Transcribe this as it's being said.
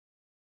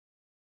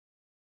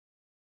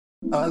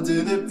I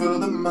did it for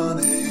the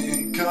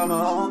money, come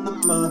on the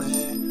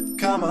money.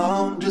 Come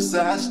on, just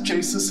ask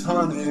Chase's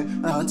honey.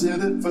 I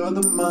did it for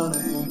the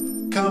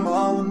money, come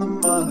on the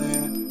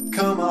money.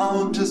 Come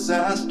on, just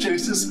ask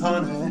Chase's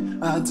honey.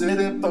 I did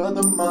it for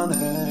the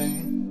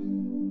money.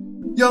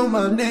 Yo,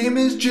 my name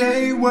is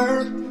Jayson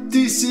Werth.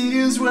 DC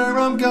is where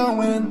I'm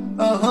going.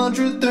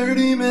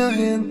 130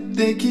 million,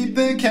 they keep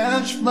the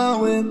cash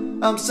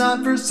flowing. I'm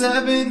signed for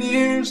 7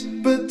 years,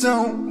 but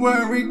don't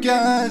worry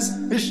guys,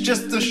 it's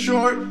just a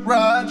short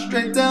ride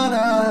straight down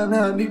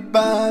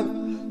I-95.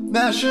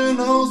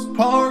 Nationals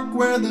Park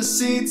where the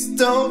seats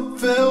don't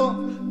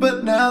fill,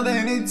 but now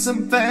they need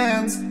some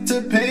fans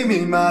to pay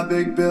me my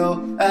big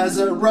bill. As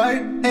a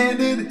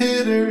right-handed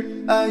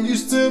hitter, I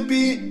used to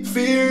be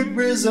feared.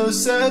 Rizzo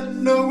said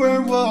no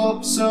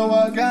werewolf, so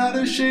I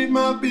gotta shave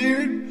my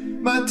beard.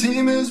 My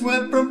team has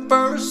went from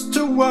first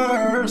to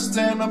worst,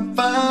 and I'm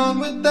fine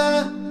with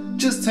that.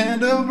 Just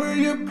hand over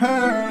your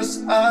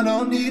purse, I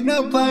don't need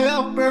no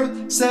playoff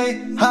berth. Say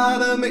hi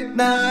to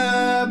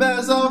McNabb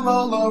as I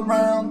roll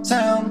around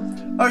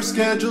town. Our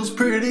schedule's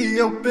pretty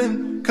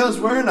open, cause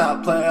we're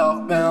not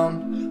playoff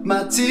bound.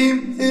 My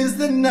team is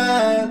the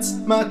Knights,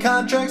 my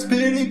contract's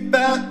pretty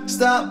fat.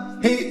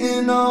 Stop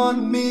hating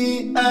on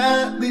me,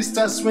 at least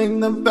I swing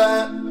the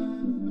bat.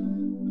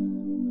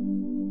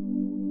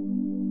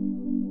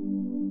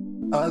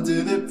 I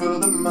did it for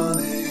the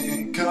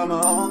money, come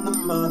on the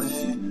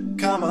money.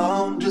 Come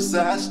on, just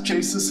ask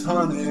Chase's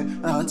honey.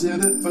 I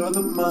did it for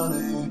the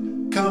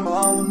money, come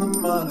on the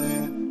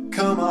money.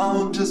 Come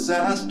on, just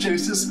ask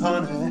Chase's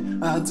honey.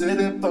 I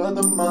did it for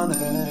the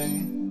money.